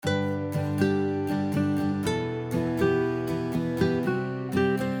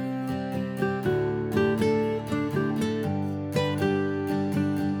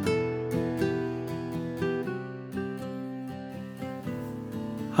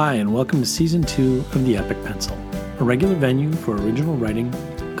Hi, and welcome to Season 2 of The Epic Pencil, a regular venue for original writing,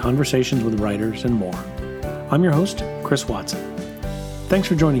 conversations with writers, and more. I'm your host, Chris Watson. Thanks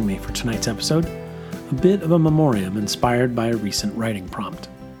for joining me for tonight's episode, a bit of a memoriam inspired by a recent writing prompt.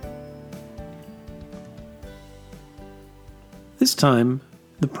 This time,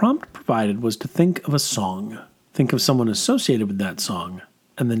 the prompt provided was to think of a song, think of someone associated with that song,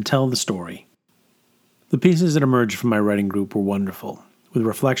 and then tell the story. The pieces that emerged from my writing group were wonderful, with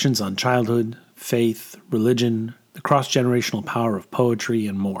reflections on childhood, faith, religion, the cross-generational power of poetry,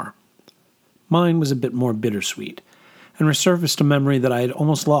 and more. Mine was a bit more bittersweet, and resurfaced a memory that I had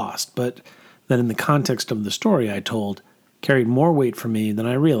almost lost, but that in the context of the story I told, carried more weight for me than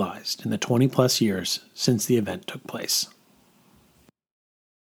I realized in the 20-plus years since the event took place.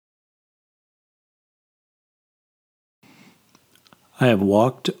 I have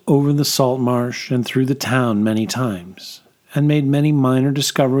walked over the salt marsh and through the town many times, and made many minor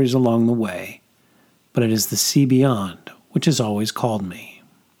discoveries along the way, but it is the sea beyond which has always called me.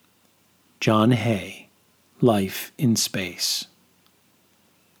 John Hay, Life in Space.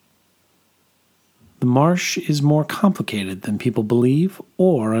 The marsh is more complicated than people believe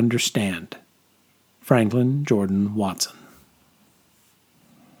or understand. Franklin Jordan Watson.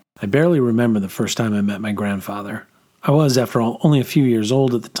 I barely remember the first time I met my grandfather. I was, after all, only a few years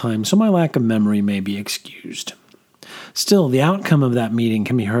old at the time, so my lack of memory may be excused. Still, the outcome of that meeting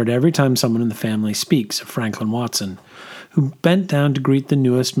can be heard every time someone in the family speaks of Franklin Watson, who bent down to greet the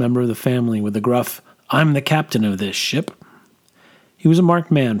newest member of the family with a gruff, "I'm the captain of this ship." He was a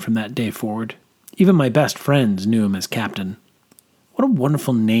marked man from that day forward. Even my best friends knew him as Captain. What a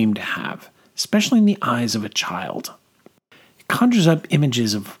wonderful name to have, especially in the eyes of a child. It conjures up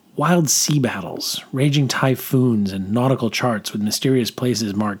images of wild sea battles, raging typhoons, and nautical charts with mysterious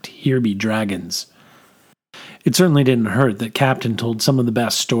places marked "Here be dragons." It certainly didn't hurt that Captain told some of the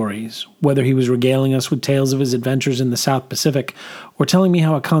best stories, whether he was regaling us with tales of his adventures in the South Pacific or telling me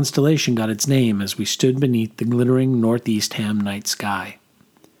how a constellation got its name as we stood beneath the glittering northeast ham night sky.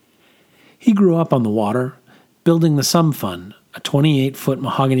 He grew up on the water, building the Sum Fun, a 28-foot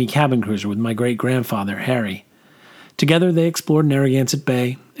mahogany cabin cruiser with my great-grandfather, Harry. Together they explored Narragansett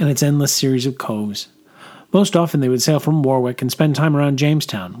Bay and its endless series of coves. Most often they would sail from Warwick and spend time around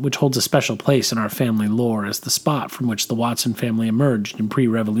Jamestown, which holds a special place in our family lore as the spot from which the Watson family emerged in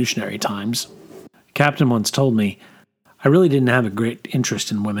pre-revolutionary times. Captain once told me, "I really didn't have a great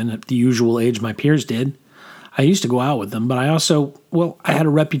interest in women at the usual age my peers did. I used to go out with them, but I had a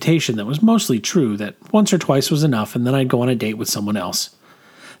reputation that was mostly true, that once or twice was enough and then I'd go on a date with someone else.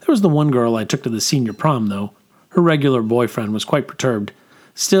 There was the one girl I took to the senior prom, though. Her regular boyfriend was quite perturbed.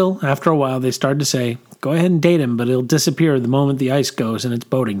 Still, after a while they started to say, 'Go ahead and date him, but he'll disappear the moment the ice goes and it's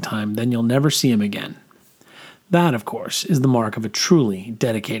boating time, then you'll never see him again.' That, of course, is the mark of a truly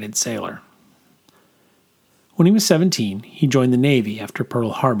dedicated sailor." When he was 17, he joined the Navy after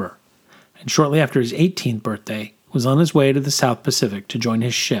Pearl Harbor, and shortly after his 18th birthday, was on his way to the South Pacific to join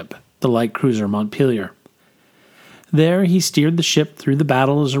his ship, the light cruiser Montpelier. There he steered the ship through the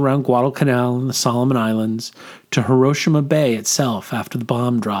battles around Guadalcanal and the Solomon Islands, to Hiroshima Bay itself after the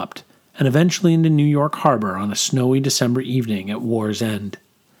bomb dropped, and eventually into New York Harbor on a snowy December evening at war's end.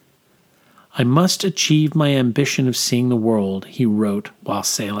 "I must achieve my ambition of seeing the world," he wrote while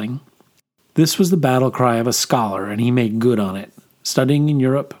sailing. This was the battle cry of a scholar, and he made good on it, studying in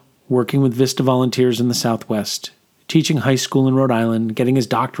Europe, working with Vista volunteers in the Southwest, teaching high school in Rhode Island, getting his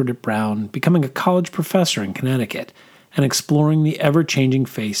doctorate at Brown, becoming a college professor in Connecticut, and exploring the ever-changing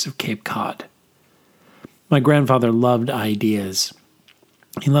face of Cape Cod. My grandfather loved ideas.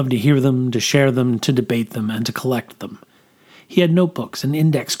 He loved to hear them, to share them, to debate them, and to collect them. He had notebooks and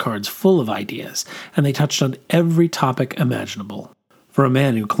index cards full of ideas, and they touched on every topic imaginable. For a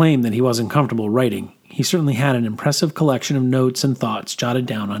man who claimed that he wasn't comfortable writing, he certainly had an impressive collection of notes and thoughts jotted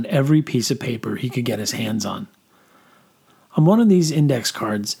down on every piece of paper he could get his hands on. On one of these index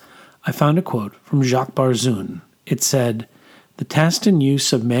cards, I found a quote from Jacques Barzun. It said, "The test and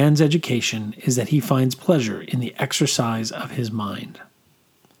use of man's education is that he finds pleasure in the exercise of his mind."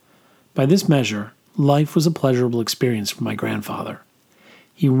 By this measure, life was a pleasurable experience for my grandfather.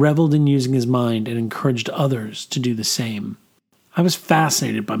 He reveled in using his mind and encouraged others to do the same. I was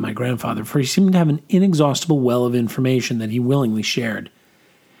fascinated by my grandfather, for he seemed to have an inexhaustible well of information that he willingly shared.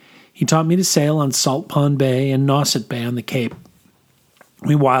 He taught me to sail on Salt Pond Bay and Nauset Bay on the Cape.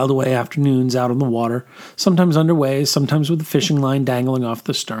 We whiled away afternoons out on the water, sometimes under way, sometimes with a fishing line dangling off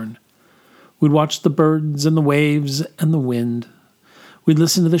the stern. We'd watch the birds and the waves and the wind. We'd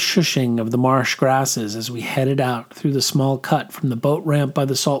listen to the shushing of the marsh grasses as we headed out through the small cut from the boat ramp by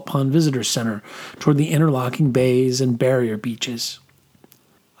the Salt Pond Visitor Center toward the interlocking bays and barrier beaches.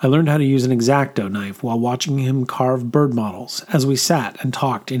 I learned how to use an X-Acto knife while watching him carve bird models as we sat and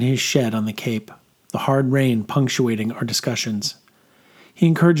talked in his shed on the Cape, the hard rain punctuating our discussions. He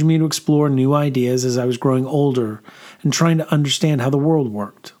encouraged me to explore new ideas as I was growing older and trying to understand how the world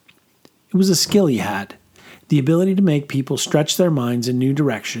worked. It was a skill he had, the ability to make people stretch their minds in new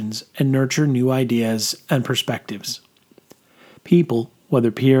directions and nurture new ideas and perspectives. People, whether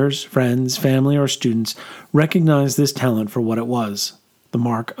peers, friends, family, or students, recognized this talent for what it was, the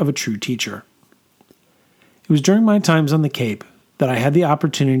mark of a true teacher. It was during my times on the Cape that I had the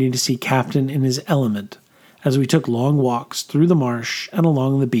opportunity to see Captain in his element as we took long walks through the marsh and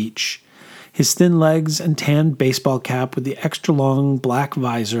along the beach, his thin legs and tanned baseball cap with the extra long black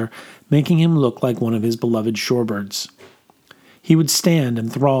visor making him look like one of his beloved shorebirds. He would stand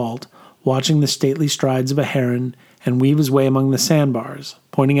enthralled, watching the stately strides of a heron and weave his way among the sandbars,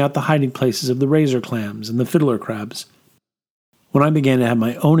 pointing out the hiding places of the razor clams and the fiddler crabs. When I began to have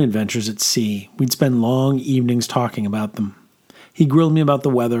my own adventures at sea, we'd spend long evenings talking about them. He grilled me about the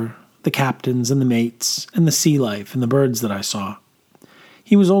weather, the captains and the mates, and the sea life and the birds that I saw.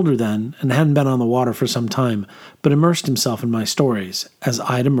 He was older then and hadn't been on the water for some time, but immersed himself in my stories as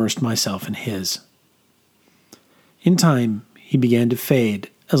I'd immersed myself in his. In time, he began to fade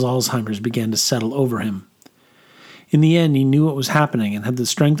as Alzheimer's began to settle over him. In the end, he knew what was happening and had the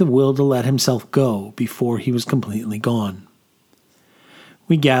strength of will to let himself go before he was completely gone.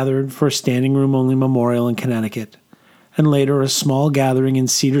 We gathered for a standing-room-only memorial in Connecticut, and later a small gathering in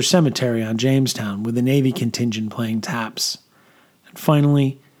Cedar Cemetery on Jamestown with the Navy contingent playing taps. And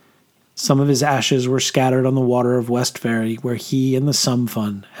finally, some of his ashes were scattered on the water of West Ferry where he and the Sum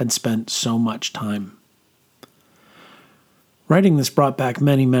Fund had spent so much time. Writing this brought back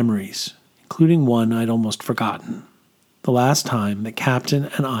many memories, including one I'd almost forgotten. The last time that Captain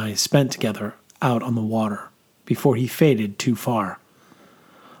and I spent together out on the water before he faded too far.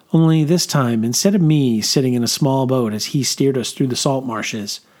 Only this time, instead of me sitting in a small boat as he steered us through the salt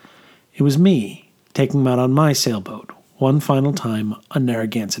marshes, it was me taking him out on my sailboat one final time on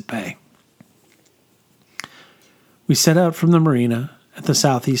Narragansett Bay. We set out from the marina at the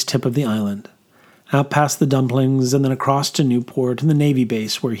southeast tip of the island, out past the dumplings and then across to Newport and the Navy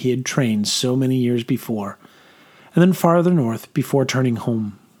base where he had trained so many years before, and then farther north before turning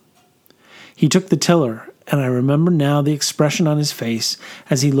home. He took the tiller, and I remember now the expression on his face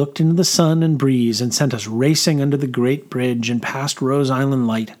as he looked into the sun and breeze and sent us racing under the great bridge and past Rose Island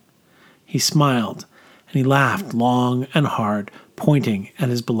Light. He smiled, and he laughed long and hard, pointing at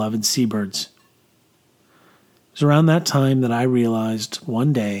his beloved seabirds. It was around that time that I realized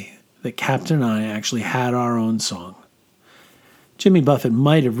one day that Captain and I actually had our own song. Jimmy Buffett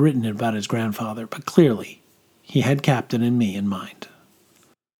might have written it about his grandfather, but clearly he had Captain and me in mind.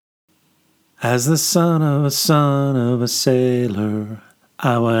 As the son of a sailor,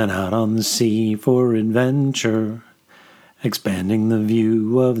 I went out on the sea for adventure, expanding the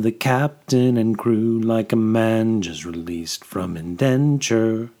view of the captain and crew like a man just released from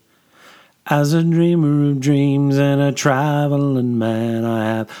indenture. As a dreamer of dreams and a traveling man, I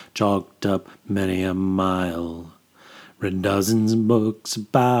have chalked up many a mile, read dozens of books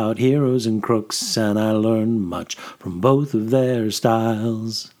about heroes and crooks, and I learned much from both of their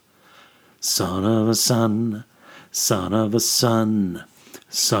styles. Son of a son, son of a son,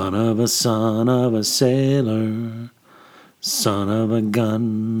 son of a son of a sailor, son of a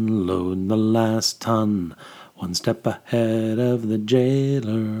gun, load the last ton, one step ahead of the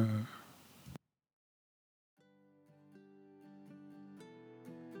jailer.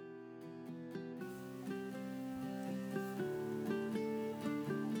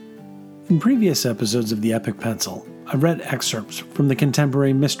 In previous episodes of The Epic Pencil, I've read excerpts from the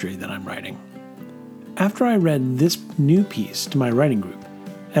contemporary mystery that I'm writing. After I read this new piece to my writing group,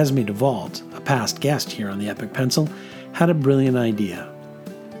 Esme DeVault, a past guest here on The Epic Pencil, had a brilliant idea.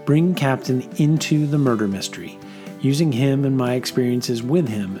 Bring Captain into the murder mystery, using him and my experiences with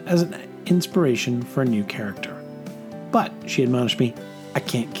him as an inspiration for a new character. But, she admonished me, I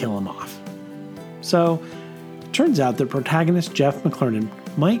can't kill him off. So, it turns out that protagonist Jeff McClernand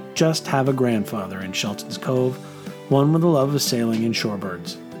might just have a grandfather in Shelton's Cove, one with a love of sailing and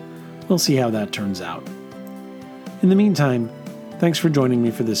shorebirds. We'll see how that turns out. In the meantime, thanks for joining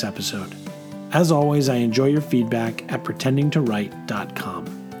me for this episode. As always, I enjoy your feedback at pretendingtowrite.com.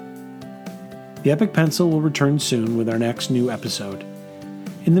 The Epic Pencil will return soon with our next new episode.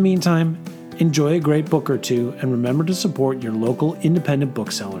 In the meantime, enjoy a great book or two and remember to support your local independent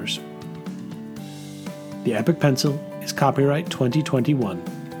booksellers. The Epic Pencil is copyright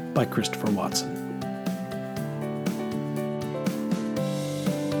 2021 by Christopher Watson.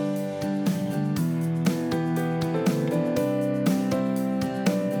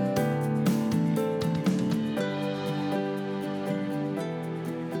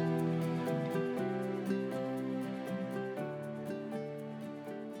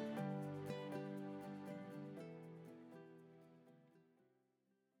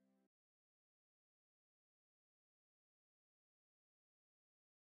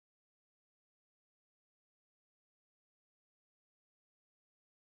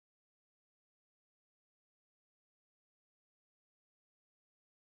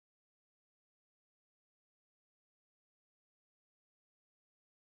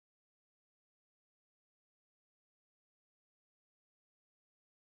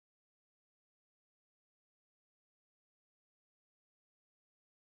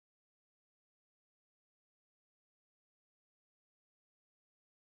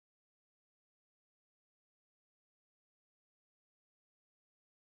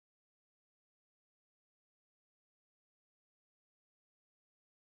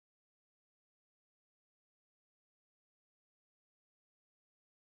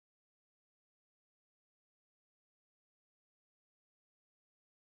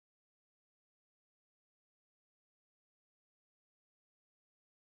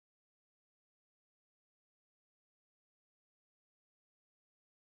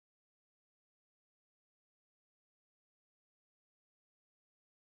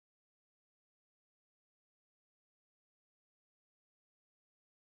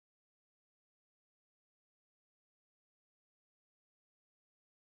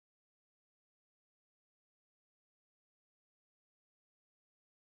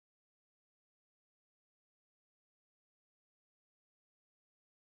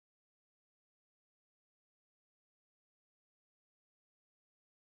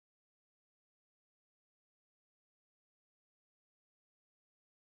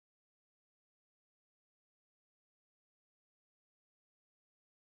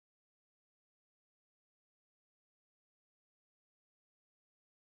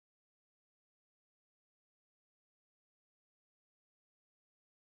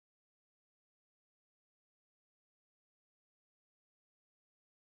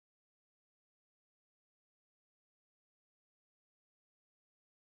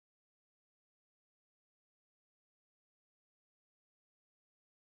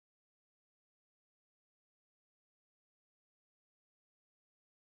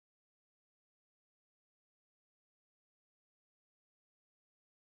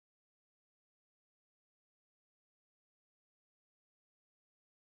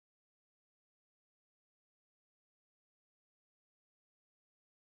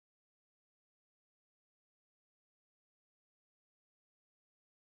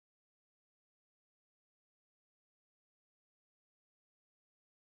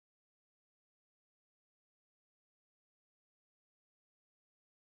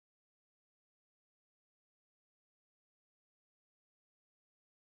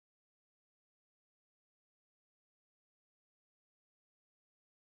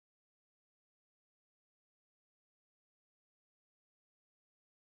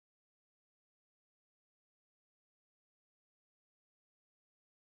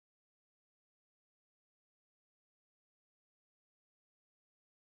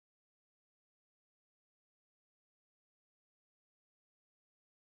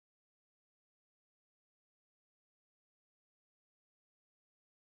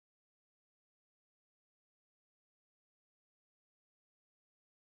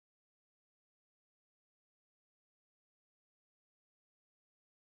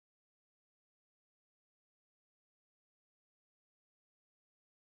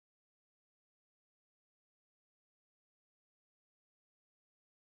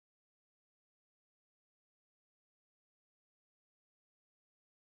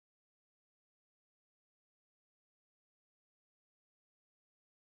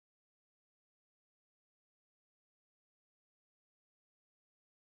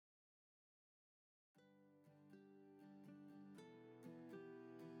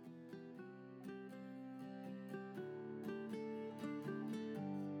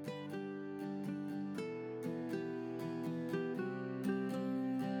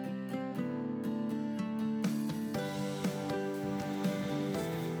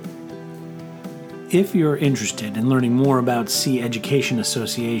 If you're interested in learning more about Sea Education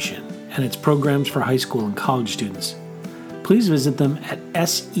Association and its programs for high school and college students, please visit them at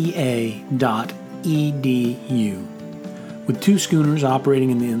sea.edu. With 2 schooners operating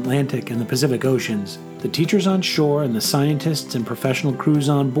in the Atlantic and the Pacific Oceans, the teachers on shore and the scientists and professional crews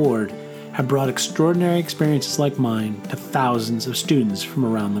on board have brought extraordinary experiences like mine to thousands of students from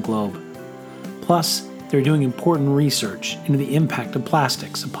around the globe. Plus, they're doing important research into the impact of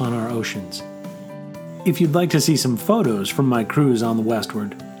plastics upon our oceans. If you'd like to see some photos from my cruise on the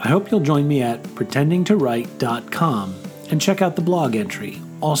Westward, I hope you'll join me at pretendingtowrite.com and check out the blog entry,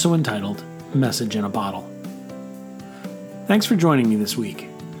 also entitled Message in a Bottle. Thanks for joining me this week.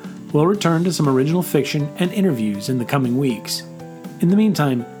 We'll return to some original fiction and interviews in the coming weeks. In the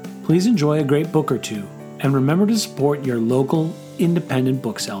meantime, please enjoy a great book or two, and remember to support your local, independent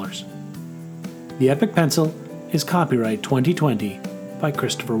booksellers. The Epic Pencil is copyright 2020 by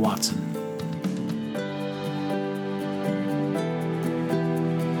Christopher Watson.